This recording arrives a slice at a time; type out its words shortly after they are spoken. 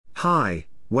Hi,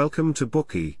 welcome to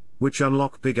Bookey, which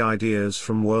unlock big ideas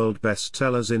from world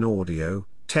bestsellers in audio,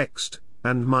 text,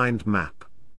 and mind map.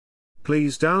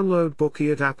 Please download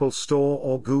Bookey at Apple Store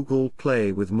or Google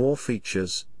Play with more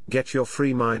features. Get your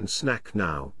free mind snack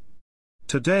now.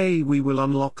 Today we will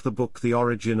unlock the book The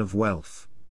Origin of Wealth.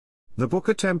 The book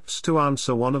attempts to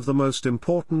answer one of the most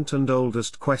important and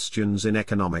oldest questions in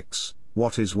economics: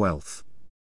 what is wealth?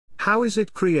 How is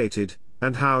it created,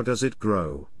 and how does it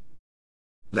grow?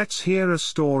 Let's hear a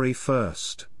story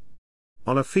first.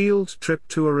 On a field trip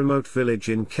to a remote village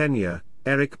in Kenya,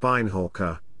 Eric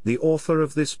Beinhocker, the author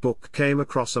of this book, came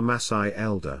across a Maasai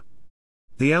elder.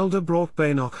 The elder brought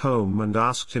Beinhocker home and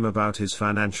asked him about his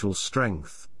financial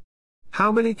strength.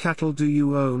 "How many cattle do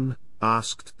you own?"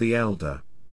 asked the elder.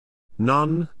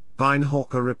 "None,"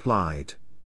 Beinhocker replied.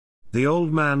 The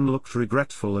old man looked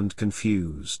regretful and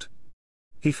confused.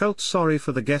 He felt sorry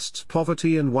for the guest's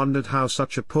poverty and wondered how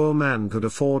such a poor man could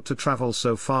afford to travel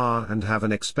so far and have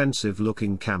an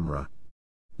expensive-looking camera.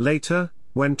 Later,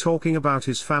 when talking about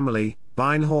his family,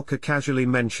 Beinhocker casually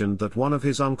mentioned that one of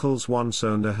his uncles once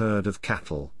owned a herd of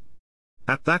cattle.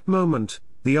 At that moment,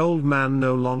 the old man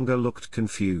no longer looked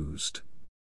confused.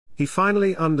 He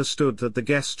finally understood that the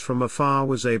guest from afar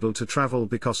was able to travel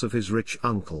because of his rich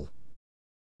uncle.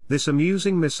 This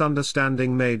amusing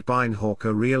misunderstanding made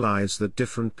Beinhocker realize that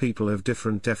different people have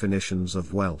different definitions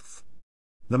of wealth.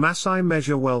 The Maasai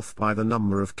measure wealth by the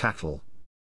number of cattle.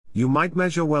 You might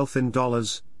measure wealth in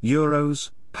dollars,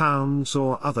 euros, pounds,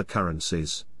 or other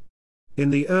currencies. In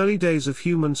the early days of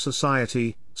human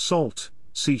society, salt,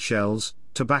 seashells,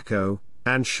 tobacco,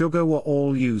 and sugar were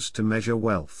all used to measure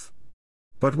wealth.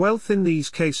 But wealth in these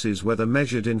cases, whether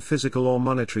measured in physical or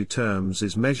monetary terms,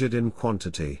 is measured in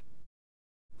quantity.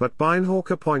 But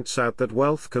Beinhocker points out that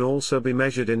wealth can also be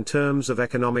measured in terms of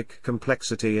economic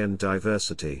complexity and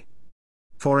diversity.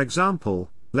 For example,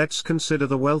 let's consider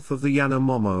the wealth of the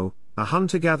Yanomamo, a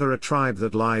hunter-gatherer tribe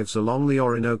that lives along the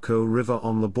Orinoco River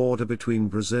on the border between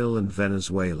Brazil and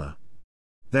Venezuela.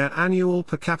 Their annual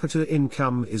per capita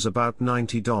income is about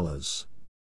 $90.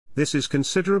 This is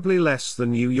considerably less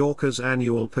than New Yorker's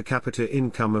annual per capita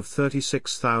income of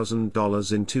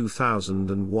 $36,000 in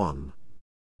 2001.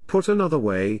 Put another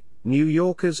way, New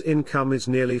Yorker's income is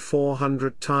nearly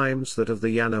 400 times that of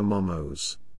the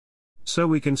Yanomamos. So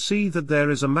we can see that there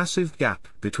is a massive gap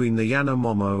between the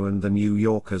Yanomamo and the New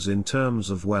Yorkers in terms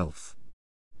of wealth.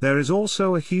 There is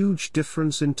also a huge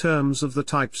difference in terms of the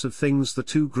types of things the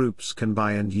two groups can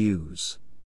buy and use.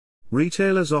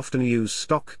 Retailers often use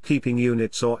stock keeping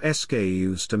units or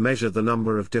SKUs to measure the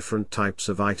number of different types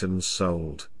of items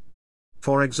sold.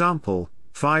 For example,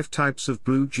 5 types of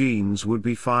blue jeans would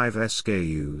be 5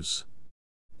 SKUs.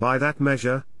 By that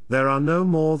measure, there are no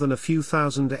more than a few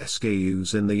thousand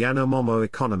SKUs in the Yanomamo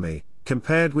economy,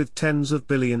 compared with tens of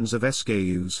billions of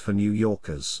SKUs for New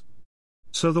Yorkers.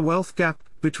 So the wealth gap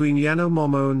between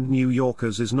Yanomamo and New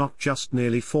Yorkers is not just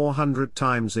nearly 400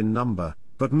 times in number,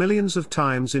 but millions of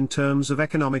times in terms of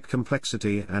economic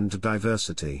complexity and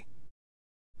diversity.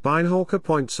 Beinhocker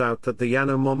points out that the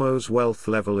Yanomamo's wealth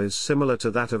level is similar to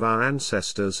that of our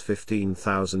ancestors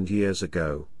 15,000 years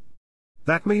ago.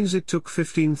 That means it took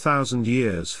 15,000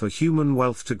 years for human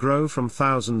wealth to grow from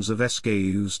thousands of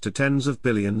SKUs to tens of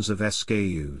billions of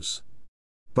SKUs.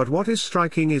 But what is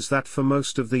striking is that for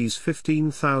most of these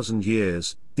 15,000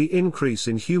 years, the increase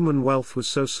in human wealth was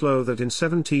so slow that in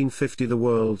 1750 the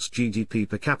world's GDP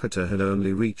per capita had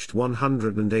only reached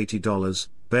 $180,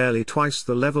 barely twice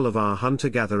the level of our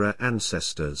hunter-gatherer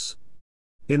ancestors.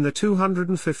 In the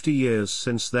 250 years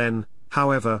since then,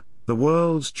 however, the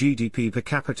world's GDP per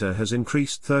capita has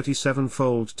increased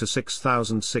 37-fold to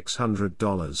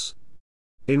 $6,600.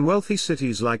 In wealthy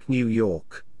cities like New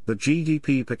York, the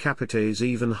GDP per capita is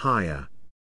even higher.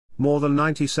 More than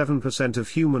 97% of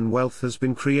human wealth has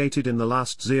been created in the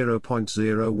last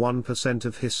 0.01%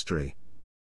 of history.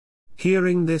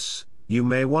 Hearing this, you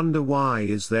may wonder, why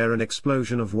is there an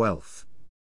explosion of wealth?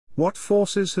 What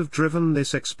forces have driven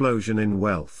this explosion in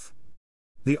wealth?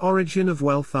 The Origin of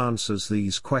Wealth answers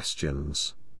these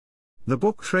questions. The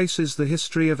book traces the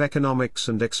history of economics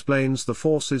and explains the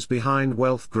forces behind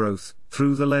wealth growth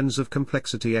through the lens of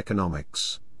complexity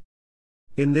economics.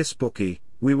 In this Bookey,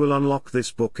 we will unlock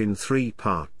this book in 3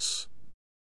 parts.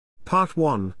 Part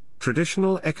 1,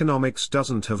 Traditional economics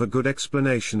doesn't have a good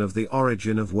explanation of the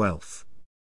origin of wealth.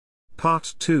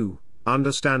 Part 2,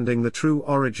 Understanding the true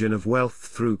origin of wealth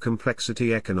through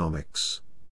complexity economics.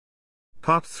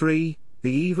 Part 3,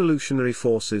 The evolutionary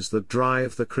forces that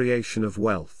drive the creation of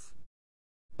wealth.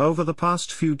 Over the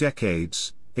past few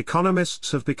decades,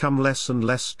 economists have become less and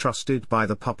less trusted by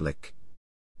the public.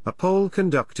 A poll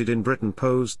conducted in Britain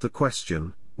posed the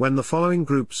question, When the following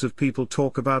groups of people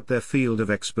talk about their field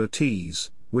of expertise,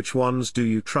 which ones do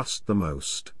you trust the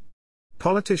most?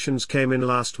 Politicians came in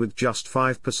last with just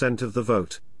 5% of the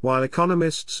vote, while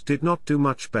economists did not do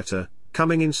much better,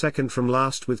 coming in second from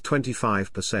last with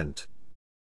 25%.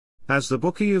 As the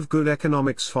Bookie of Good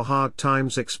Economics for Hard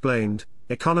Times explained,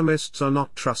 economists are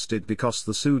not trusted because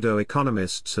the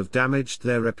pseudo-economists have damaged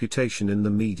their reputation in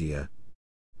the media.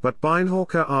 But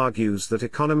Beinhorker argues that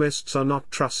economists are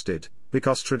not trusted,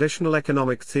 because traditional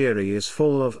economic theory is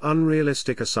full of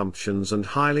unrealistic assumptions and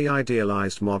highly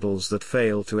idealized models that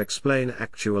fail to explain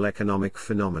actual economic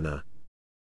phenomena.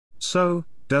 So,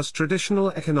 does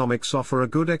traditional economics offer a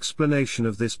good explanation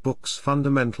of this book's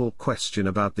fundamental question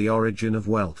about the origin of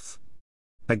wealth?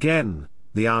 Again,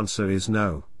 the answer is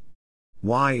no.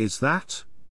 Why is that?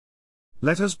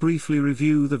 Let us briefly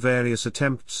review the various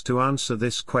attempts to answer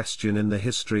this question in the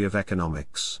history of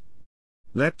economics.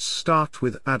 Let's start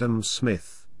with Adam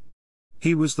Smith.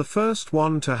 He was the first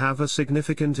one to have a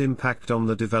significant impact on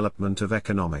the development of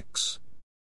economics.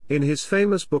 In his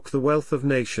famous book The Wealth of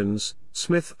Nations,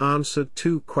 Smith answered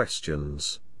two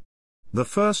questions. The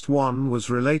first one was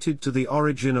related to the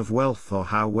origin of wealth or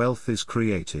how wealth is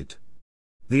created.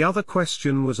 The other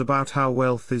question was about how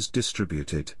wealth is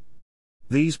distributed.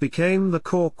 These became the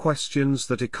core questions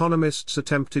that economists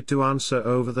attempted to answer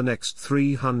over the next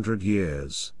 300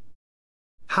 years.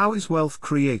 How is wealth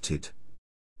created?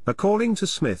 According to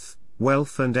Smith,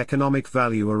 wealth and economic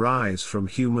value arise from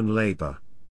human labor.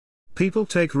 People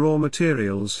take raw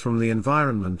materials from the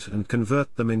environment and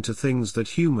convert them into things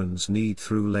that humans need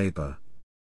through labor.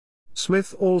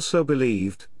 Smith also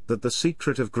believed that the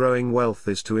secret of growing wealth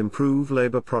is to improve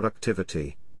labor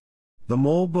productivity. The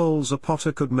more bowls a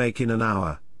potter could make in an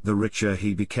hour, the richer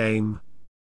he became.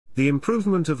 The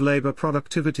improvement of labor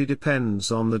productivity depends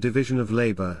on the division of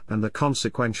labor and the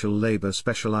consequential labor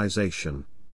specialization.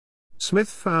 Smith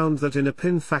found that in a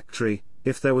pin factory,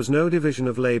 if there was no division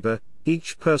of labor,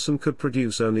 each person could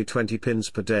produce only 20 pins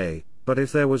per day, but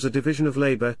if there was a division of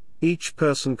labor, each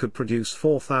person could produce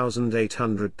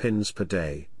 4,800 pins per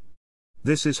day.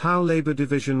 This is how labor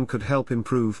division could help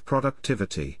improve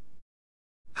productivity.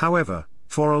 However,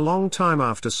 for a long time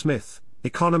after Smith,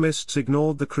 economists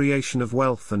ignored the creation of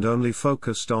wealth and only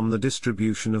focused on the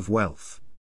distribution of wealth.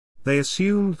 They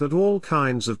assumed that all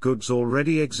kinds of goods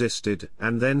already existed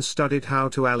and then studied how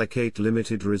to allocate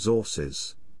limited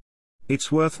resources.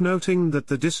 It's worth noting that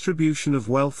the distribution of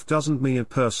wealth doesn't mean a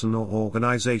person or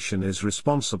organization is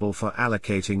responsible for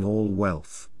allocating all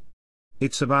wealth.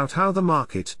 It's about how the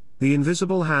market, the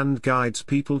invisible hand, guides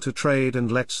people to trade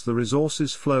and lets the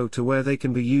resources flow to where they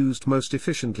can be used most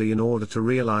efficiently in order to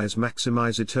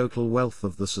maximize the total wealth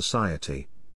of the society.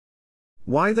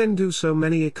 Why then do so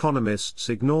many economists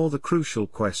ignore the crucial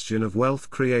question of wealth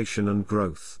creation and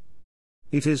growth?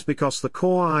 It is because the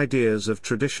core ideas of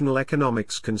traditional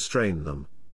economics constrain them.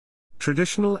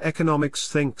 Traditional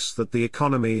economics thinks that the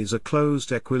economy is a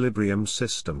closed equilibrium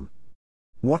system.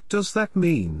 What does that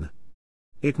mean?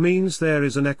 It means there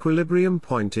is an equilibrium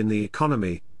point in the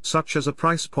economy, such as a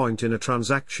price point in a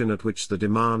transaction at which the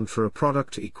demand for a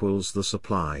product equals the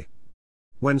supply.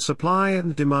 When supply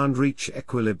and demand reach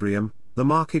equilibrium, the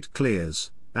market clears,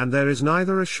 and there is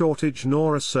neither a shortage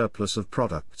nor a surplus of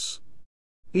products.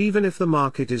 Even if the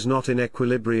market is not in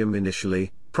equilibrium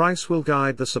initially, price will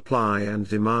guide the supply and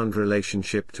demand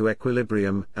relationship to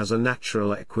equilibrium as a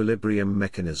natural equilibrium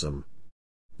mechanism.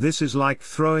 This is like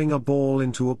throwing a ball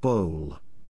into a bowl.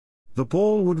 The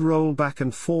ball would roll back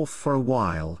and forth for a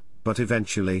while, but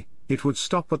eventually, it would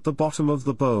stop at the bottom of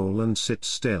the bowl and sit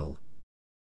still.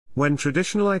 When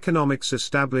traditional economics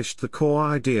established the core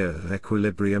idea of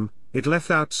equilibrium, it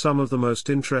left out some of the most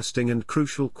interesting and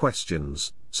crucial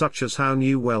questions, such as how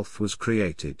new wealth was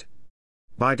created.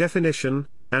 By definition,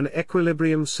 an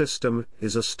equilibrium system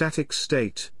is a static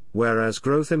state, whereas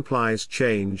growth implies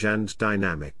change and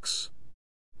dynamics.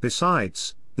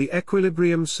 Besides, the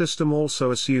equilibrium system also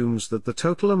assumes that the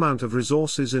total amount of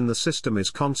resources in the system is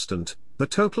constant, the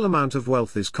total amount of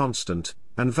wealth is constant,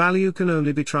 and value can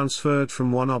only be transferred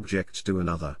from one object to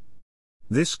another.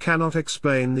 This cannot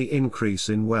explain the increase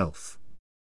in wealth.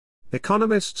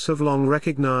 Economists have long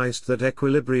recognized that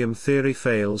equilibrium theory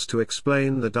fails to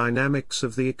explain the dynamics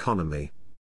of the economy.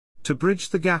 To bridge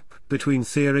the gap between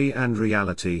theory and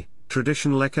reality,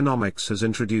 traditional economics has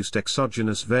introduced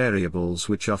exogenous variables,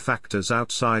 which are factors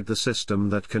outside the system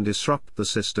that can disrupt the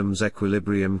system's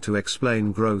equilibrium to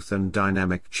explain growth and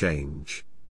dynamic change.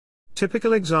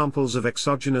 Typical examples of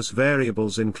exogenous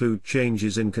variables include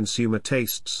changes in consumer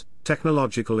tastes,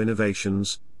 technological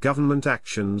innovations, government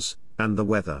actions, and the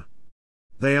weather.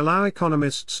 They allow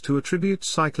economists to attribute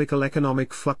cyclical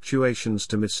economic fluctuations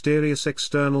to mysterious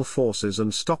external forces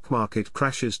and stock market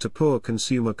crashes to poor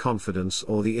consumer confidence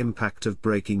or the impact of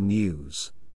breaking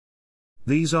news.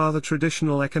 These are the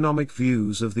traditional economic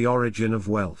views of the origin of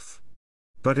wealth.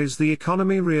 But is the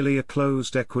economy really a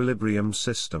closed equilibrium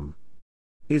system?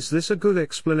 Is this a good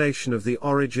explanation of the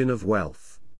origin of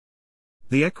wealth?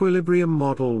 The equilibrium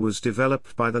model was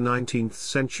developed by the 19th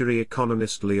century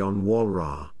economist Leon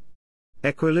Walras.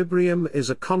 Equilibrium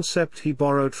is a concept he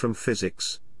borrowed from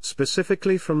physics,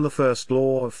 specifically from the first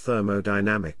law of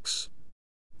thermodynamics.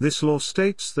 This law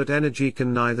states that energy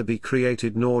can neither be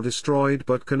created nor destroyed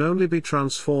but can only be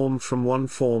transformed from one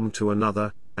form to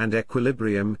another, and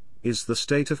equilibrium is the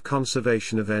state of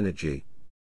conservation of energy.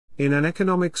 In an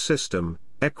economic system,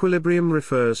 equilibrium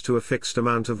refers to a fixed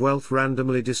amount of wealth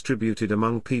randomly distributed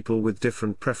among people with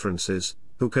different preferences,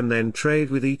 who can then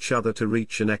trade with each other to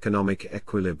reach an economic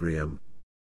equilibrium.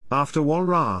 After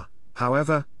Walras,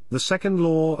 however, the second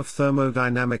law of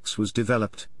thermodynamics was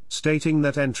developed, stating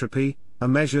that entropy, a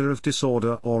measure of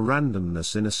disorder or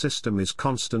randomness in a system, is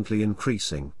constantly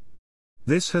increasing.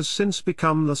 This has since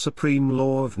become the supreme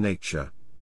law of nature.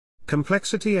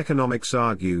 Complexity economics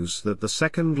argues that the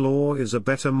second law is a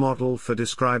better model for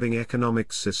describing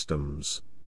economic systems.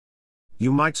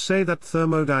 You might say that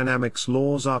thermodynamics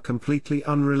laws are completely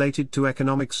unrelated to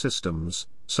economic systems,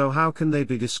 so how can they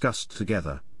be discussed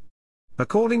together?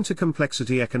 According to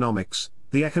complexity economics,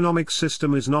 the economic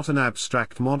system is not an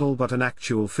abstract model but an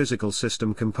actual physical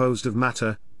system composed of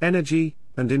matter, energy,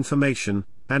 and information,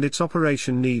 and its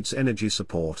operation needs energy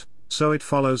support, so it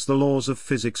follows the laws of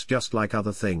physics just like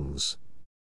other things.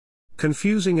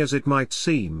 Confusing as it might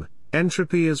seem,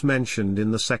 entropy as mentioned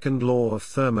in the second law of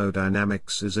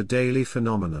thermodynamics is a daily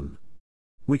phenomenon.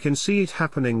 We can see it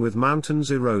happening with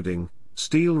mountains eroding,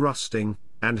 steel rusting,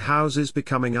 and houses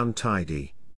becoming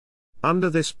untidy.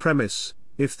 Under this premise,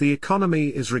 if the economy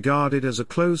is regarded as a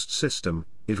closed system,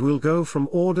 it will go from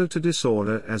order to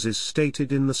disorder as is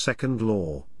stated in the second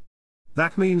law.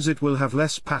 That means it will have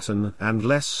less pattern and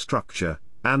less structure,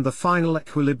 and the final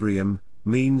equilibrium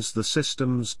means the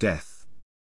system's death.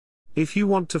 If you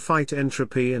want to fight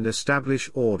entropy and establish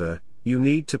order, you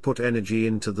need to put energy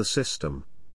into the system.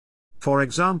 For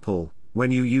example,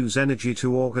 when you use energy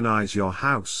to organize your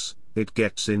house, it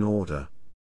gets in order.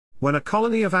 When a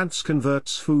colony of ants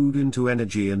converts food into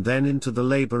energy and then into the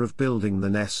labor of building the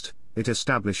nest, it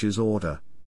establishes order.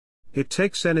 It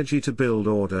takes energy to build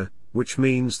order, which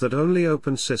means that only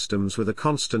open systems with a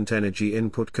constant energy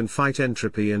input can fight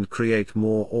entropy and create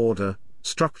more order,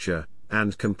 structure,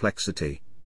 and complexity.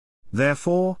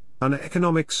 Therefore, an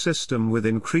economic system with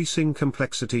increasing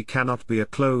complexity cannot be a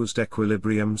closed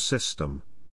equilibrium system.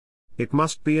 It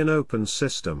must be an open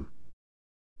system.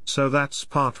 So that's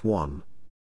part 1.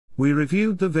 We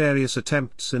reviewed the various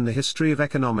attempts in the history of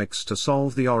economics to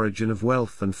solve the origin of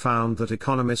wealth and found that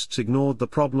economists ignored the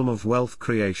problem of wealth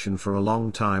creation for a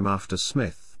long time after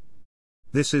Smith.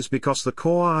 This is because the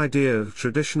core idea of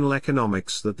traditional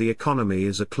economics that the economy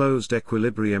is a closed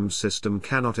equilibrium system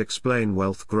cannot explain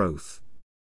wealth growth.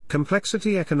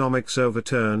 Complexity economics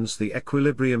overturns the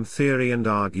equilibrium theory and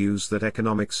argues that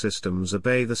economic systems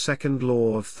obey the second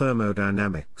law of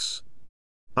thermodynamics.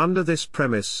 Under this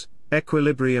premise,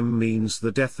 equilibrium means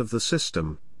the death of the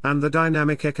system, and the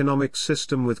dynamic economic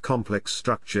system with complex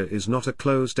structure is not a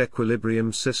closed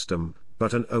equilibrium system,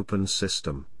 but an open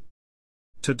system.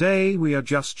 Today we are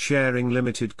just sharing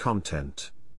limited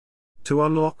content. To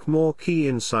unlock more key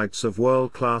insights of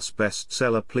world-class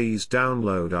bestseller, please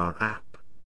download our app.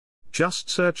 Just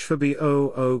search for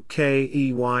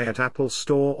BOOKEY at Apple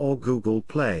Store or Google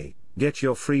Play. Get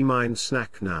your free mind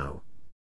snack now.